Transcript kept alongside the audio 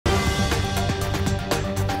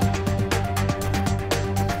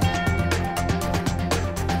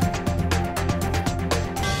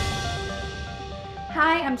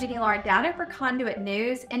Jenny Lauren Downer for Conduit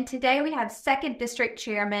News, and today we have 2nd District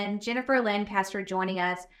Chairman Jennifer Lancaster joining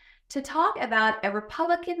us to talk about a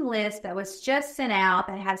Republican list that was just sent out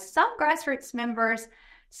that has some grassroots members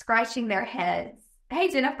scratching their heads. Hey,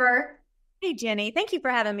 Jennifer. Hey, Jenny. Thank you for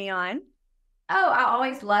having me on. Oh, I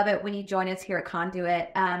always love it when you join us here at Conduit,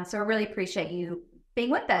 so I really appreciate you being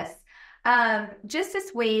with us. Just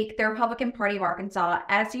this week, the Republican Party of Arkansas,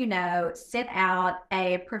 as you know, sent out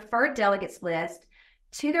a preferred delegates list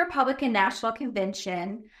to the Republican National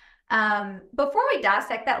Convention. Before we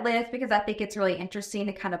dissect that list, because I think it's really interesting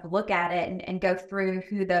to kind of look at it and go through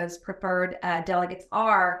who those preferred delegates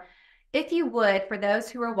are, if you would, for those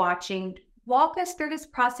who are watching, walk us through this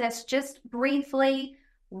process just briefly,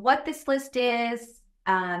 what this list is,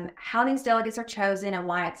 how these delegates are chosen, and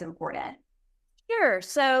why it's important. Sure.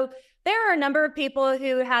 So there are a number of people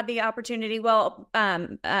who had the opportunity.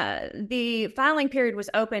 The filing period was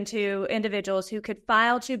open to individuals who could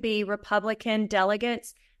file to be Republican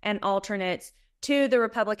delegates and alternates to the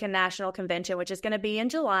Republican National Convention, which is going to be in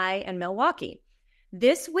July in Milwaukee.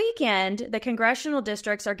 This weekend, the congressional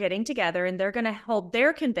districts are getting together and they're going to hold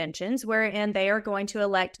their conventions wherein they are going to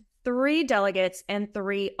elect 3 delegates and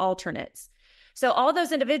 3 alternates. So all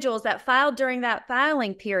those individuals that filed during that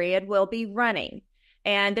filing period will be running.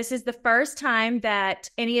 And this is the first time that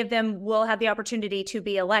any of them will have the opportunity to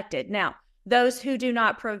be elected. Now, those who do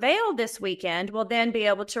not prevail this weekend will then be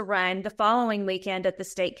able to run the following weekend at the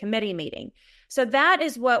state committee meeting. So that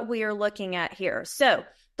is what we are looking at here. So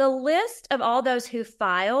the list of all those who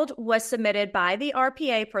filed was submitted by the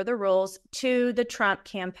RPA per the rules to the Trump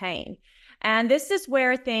campaign. And this is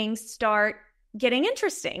where things start getting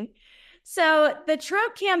interesting. So the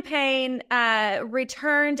Trump campaign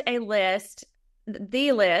returned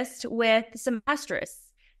the list with some asterisks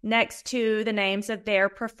next to the names of their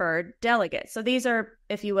preferred delegates. So these are,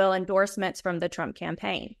 if you will, endorsements from the Trump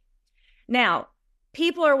campaign. Now,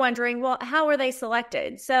 people are wondering, well, how are they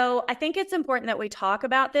selected? So I think it's important that we talk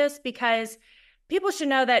about this because people should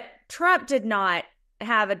know that Trump did not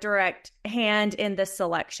have a direct hand in this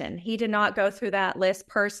selection. He did not go through that list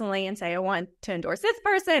personally and say, I want to endorse this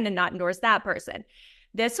person and not endorse that person.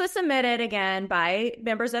 This was submitted again by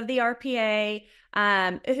members of the RPA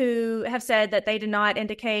who have said that they did not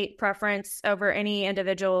indicate preference over any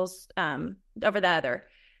individuals over the other.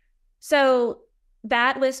 So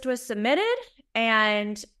that list was submitted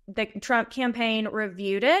and the Trump campaign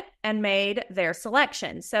reviewed it and made their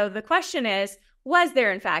selection. So the question is, was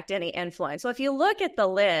there in fact any influence? Well, if you look at the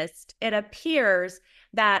list, it appears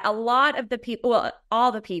that a lot of the people, well,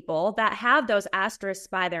 all the people that have those asterisks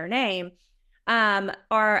by their name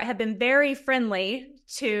have been very friendly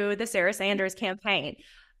to the Sarah Sanders campaign.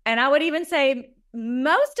 And I would even say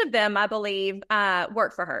most of them, I believe,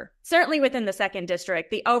 work for her. Certainly within the 2nd district,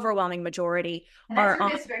 the overwhelming majority are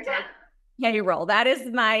on payroll. That is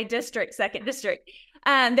my district, 2nd district.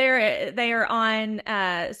 They are on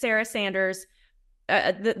Sarah Sanders,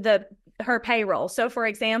 her payroll. So, for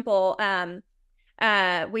example,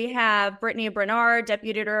 we have Brittany Bernard,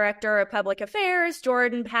 Deputy Director of Public Affairs,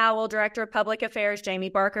 Jordan Powell, Director of Public Affairs, Jamie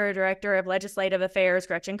Barker, Director of Legislative Affairs,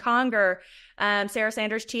 Gretchen Conger, Sarah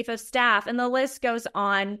Sanders, Chief of Staff, and the list goes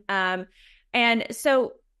on. And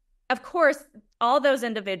so, of course, all those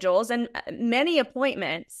individuals and many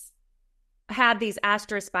appointments have these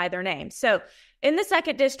asterisks by their name. So in the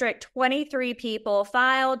 2nd district, 23 people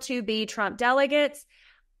filed to be Trump delegates.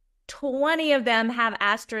 20 of them have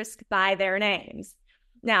asterisks by their names.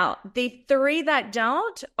 Now, the 3 that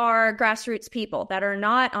don't are grassroots people that are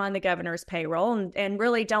not on the governor's payroll and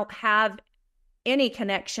really don't have any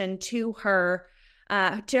connection to her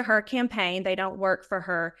campaign. They don't work for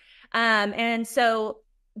her. And so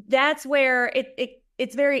that's where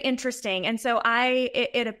it's very interesting. And so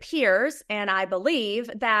it appears, and I believe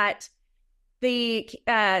that the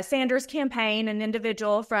Sanders campaign, an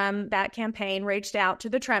individual from that campaign reached out to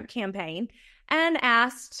the Trump campaign and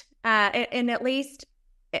asked, and at least,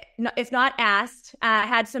 if not asked,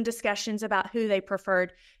 had some discussions about who they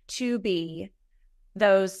preferred to be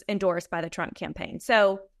those endorsed by the Trump campaign.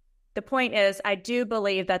 So the point is, I do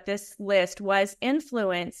believe that this list was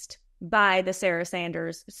influenced by the Sarah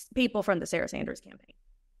Sanders, people from the Sarah Sanders campaign.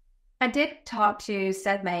 I did talk to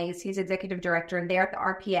Seth Mays, he's executive director there at the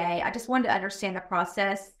RPA. I just wanted to understand the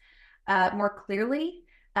process more clearly.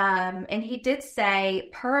 And he did say,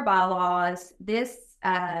 per bylaws, this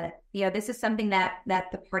is something that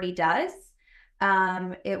the party does.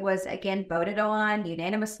 It was, again, voted on,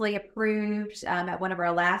 unanimously approved at one of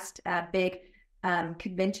our last big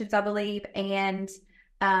conventions, I believe. And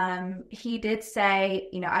he did say,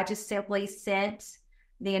 I just simply sent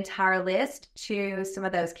the entire list to some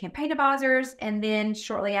of those campaign advisors. And then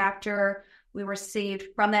shortly after, we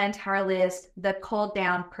received from that entire list the culled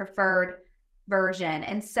down preferred version.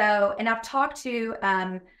 And I've talked to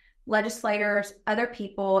legislators, other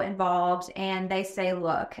people involved, and they say,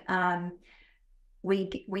 look,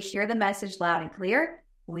 we hear the message loud and clear.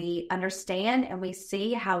 We understand and we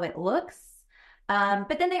see how it looks.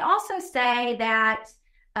 But then they also say that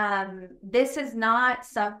this is not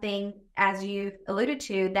something, as you alluded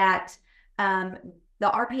to, that the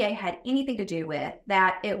RPA had anything to do with,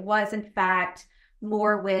 that it was in fact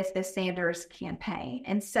more with the Sanders campaign.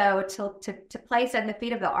 And so to place it at the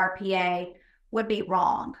feet of the RPA would be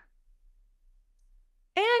wrong.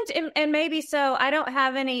 And maybe so. I don't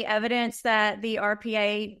have any evidence that the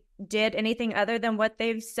RPA did anything other than what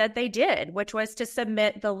they've said they did, which was to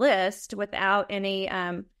submit the list without any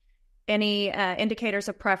indicators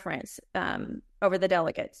of preference over the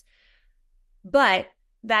delegates. But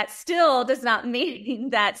that still does not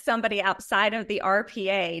mean that somebody outside of the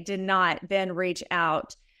RPA did not then reach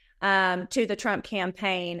out to the Trump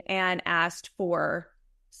campaign and asked for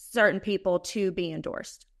certain people to be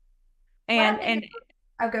endorsed.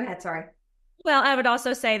 Oh, go ahead. Sorry. Well, I would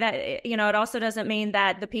also say that, it also doesn't mean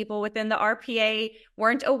that the people within the RPA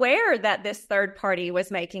weren't aware that this third party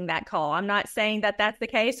was making that call. I'm not saying that that's the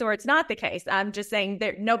case or it's not the case. I'm just saying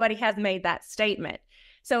that nobody has made that statement.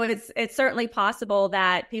 So it's certainly possible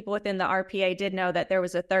that people within the RPA did know that there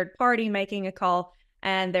was a third party making a call,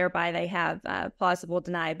 and thereby they have plausible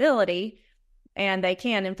deniability, and they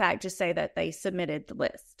can, in fact, just say that they submitted the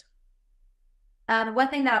list. One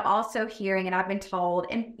thing that I'm also hearing, and I've been told,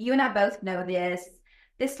 and you and I both know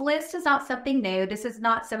this list is not something new. This is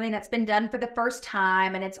not something that's been done for the first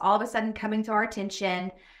time, and it's all of a sudden coming to our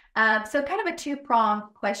attention. So kind of a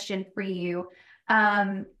two-pronged question for you.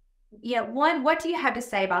 One, what do you have to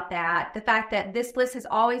say about that? The fact that this list has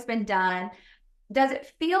always been done. Does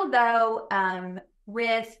it feel, though,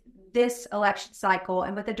 with this election cycle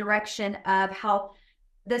and with the direction of how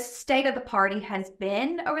the state of the party has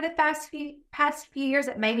been over the past few years,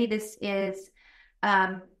 that maybe this is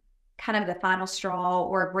kind of the final straw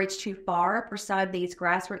or a bridge too far for some of these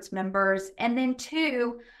grassroots members? And then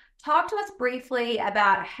two, talk to us briefly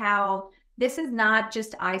about how this is not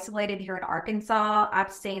just isolated here in Arkansas.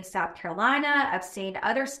 I've seen South Carolina, I've seen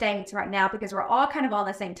other states right now, because we're all kind of on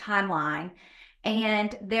the same timeline.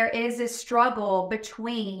 And there is this struggle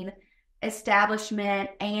between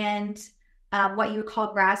establishment and what you would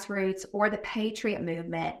call grassroots or the patriot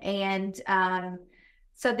movement. And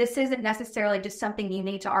so this isn't necessarily just something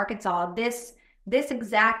unique to Arkansas. This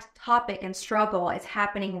exact topic and struggle is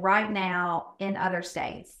happening right now in other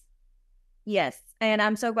states. Yes, and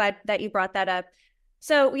I'm so glad that you brought that up.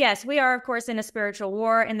 So yes, we are, of course, in a spiritual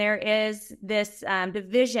war, and there is this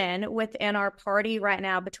division within our party right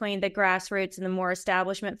now between the grassroots and the more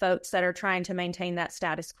establishment folks that are trying to maintain that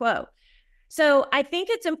status quo. So I think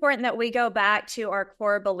it's important that we go back to our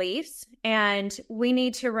core beliefs, and we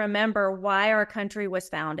need to remember why our country was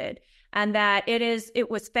founded, and that it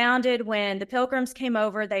was founded when the Pilgrims came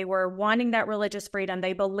over. They were wanting that religious freedom.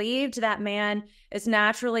 They believed that man is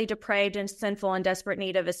naturally depraved and sinful in desperate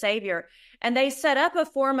need of a savior. And they set up a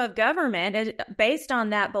form of government based on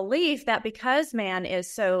that belief that because man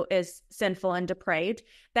is sinful and depraved,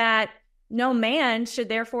 that no man should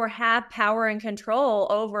therefore have power and control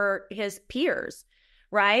over his peers,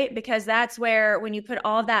 right? Because that's where, when you put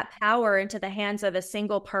all that power into the hands of a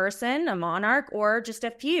single person, a monarch, or just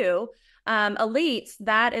a few elites,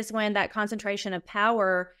 that is when that concentration of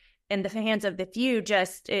power in the hands of the few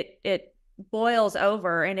just it boils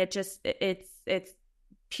over, and it's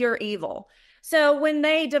pure evil. So when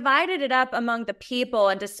they divided it up among the people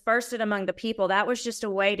and dispersed it among the people, that was just a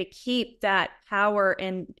way to keep that power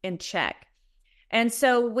in check. And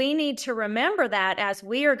so we need to remember that as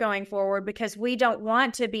we are going forward, because we don't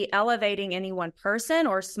want to be elevating any one person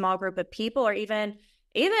or small group of people or even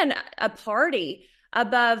a party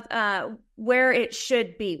above where it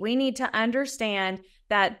should be. We need to understand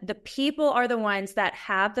that the people are the ones that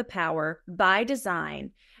have the power by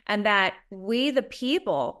design, and that we, the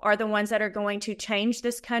people, are the ones that are going to change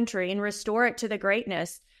this country and restore it to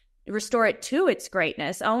its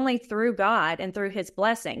greatness only through God and through his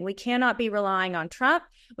blessing. We cannot be relying on Trump.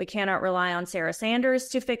 We cannot rely on Sarah Sanders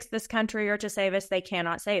to fix this country or to save us. They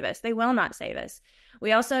cannot save us. They will not save us.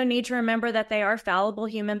 We also need to remember that they are fallible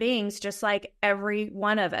human beings, just like every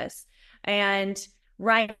one of us. And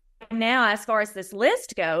right now, as far as this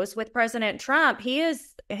list goes, with President Trump, he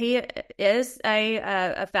is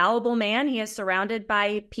a fallible man. He is surrounded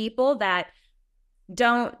by people that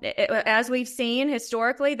don't, as we've seen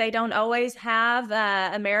historically, they don't always have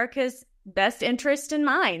America's best interest in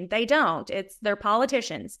mind. They don't. They're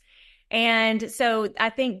politicians. And so I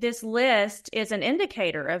think this list is an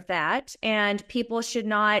indicator of that, and people should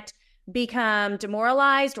not become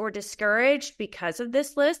demoralized or discouraged because of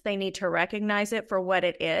this list. They need to recognize it for what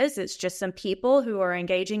it is. It's just some people who are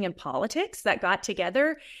engaging in politics that got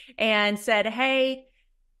together and said, hey,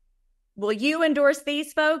 will you endorse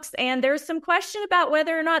these folks? And there's some question about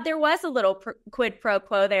whether or not there was a little quid pro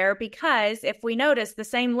quo there, because if we notice the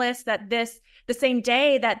same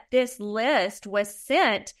day that this list was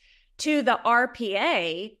sent to the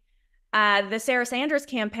RPA, the Sarah Sanders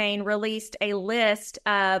campaign released a list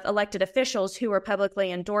of elected officials who were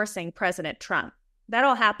publicly endorsing President Trump. That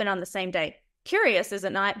all happened on the same day. Curious, is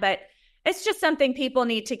it not? But it's just something people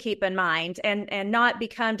need to keep in mind and not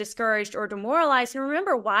become discouraged or demoralized. And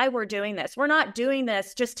remember why we're doing this. We're not doing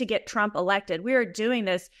this just to get Trump elected. We are doing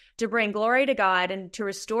this to bring glory to God and to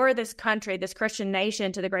restore this country, this Christian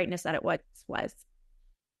nation, to the greatness that it once was.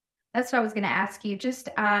 That's what I was going to ask you. Just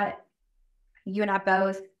you and I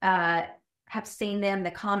both have seen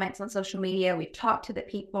the comments on social media. We've talked to the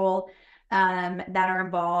people that are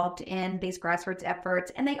involved in these grassroots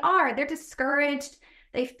efforts, and they're discouraged.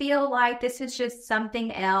 They feel like this is just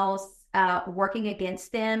something else working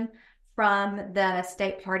against them from the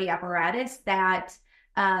state party apparatus that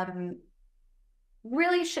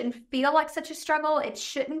really shouldn't feel like such a struggle. It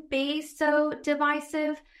shouldn't be so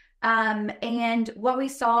divisive. And what we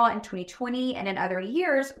saw in 2020 and in other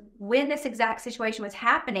years, when this exact situation was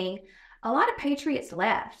happening, a lot of patriots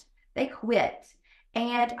left. They quit.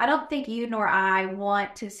 And I don't think you nor I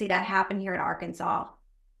want to see that happen here in Arkansas.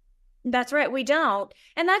 That's right. We don't.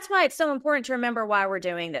 And that's why it's so important to remember why we're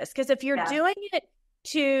doing this. Because if you're doing it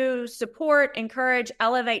to support, encourage,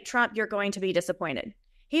 elevate Trump, you're going to be disappointed.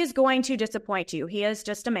 He is going to disappoint you. He is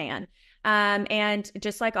just a man. And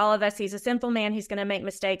just like all of us, he's a sinful man. He's going to make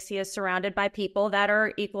mistakes. He is surrounded by people that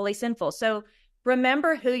are equally sinful. So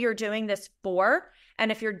remember who you're doing this for.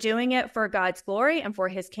 And if you're doing it for God's glory and for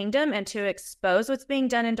his kingdom and to expose what's being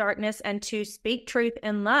done in darkness and to speak truth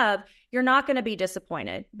in love, you're not going to be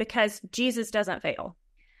disappointed because Jesus doesn't fail.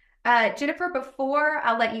 Jennifer, before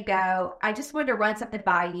I let you go, I just wanted to run something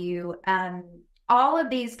by you. All of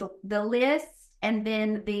these, the lists, and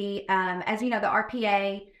then as you know, the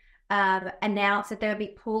RPA announced that they would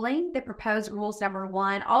be pulling the proposed rules number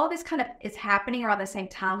 1. All of this kind of is happening around the same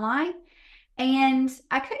timeline. And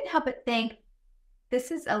I couldn't help but think, this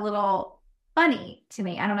is a little funny to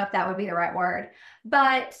me. I don't know if that would be the right word,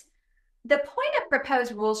 but the point of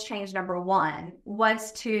proposed rules change number 1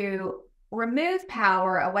 was to remove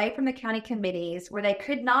power away from the county committees where they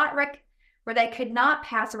could not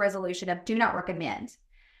pass a resolution of do not recommend.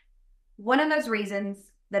 One of those reasons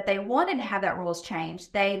that they wanted to have that rules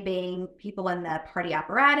changed, they being people in the party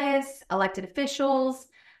apparatus, elected officials,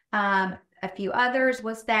 a few others,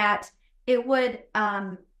 was that it would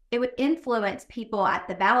influence people at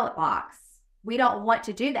the ballot box. We don't want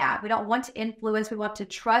to do that. We don't want to influence. We want to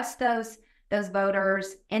trust those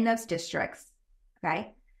voters in those districts,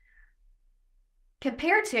 okay?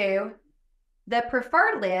 Compared to the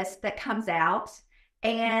preferred list that comes out,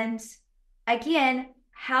 and again,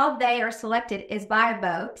 how they are selected is by a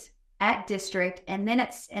vote at district, and then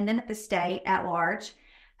at the state at large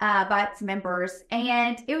by its members.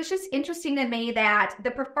 And it was just interesting to me that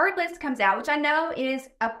the preferred list comes out, which I know is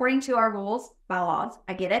according to our rules, bylaws.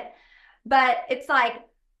 I get it. But it's like,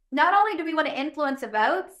 not only do we want to influence the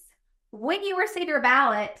votes, when you receive your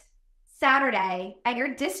ballot Saturday at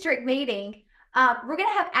your district meeting, we're going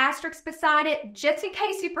to have asterisks beside it just in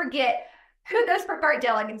case you forget who those preferred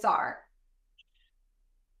delegates are.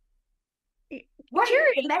 What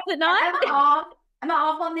curious, is it not? Am I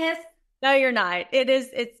off on this? No, you're not.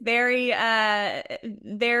 It's very,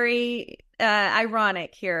 very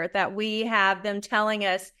ironic here that we have them telling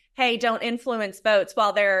us, hey, don't influence votes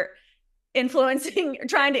while they're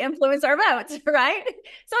trying to influence our votes, right?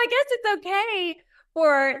 So I guess it's okay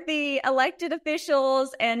for the elected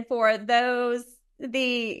officials and for the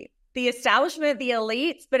establishment, the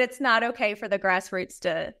elites, but it's not okay for the grassroots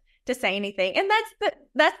to say anything. And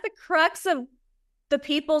that's the crux of the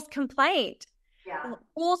people's complaint. Yeah.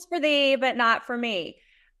 Rules for thee, but not for me.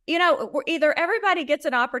 You know, either everybody gets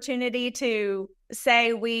an opportunity to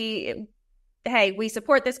say we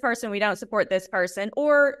support this person, we don't support this person,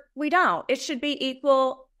 or we don't. It should be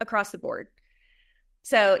equal across the board.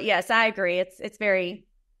 So yes, I agree. It's very,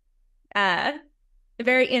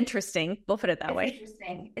 very interesting. We'll put it that way.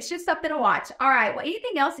 Interesting. It's just something to watch. All right. Well,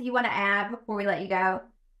 anything else that you want to add before we let you go?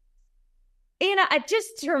 You know,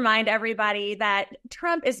 just to remind everybody that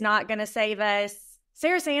Trump is not going to save us.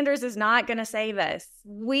 Sarah Sanders is not going to save us.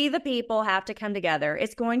 We, the people, have to come together.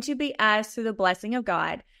 It's going to be us, through the blessing of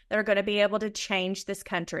God, that are going to be able to change this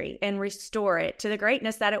country and restore it to the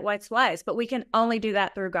greatness that it once was. But we can only do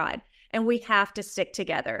that through God, and we have to stick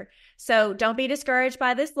together. So don't be discouraged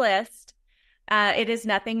by this list. It is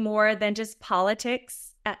nothing more than just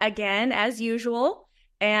politics, again, as usual,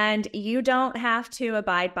 and you don't have to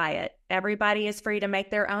abide by it. Everybody is free to make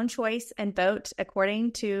their own choice and vote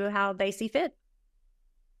according to how they see fit.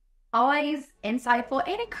 Always insightful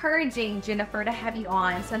and encouraging, Jennifer, to have you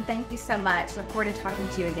on. So thank you so much. Look forward to talking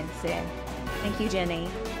to you again soon. Thank you, Jenny.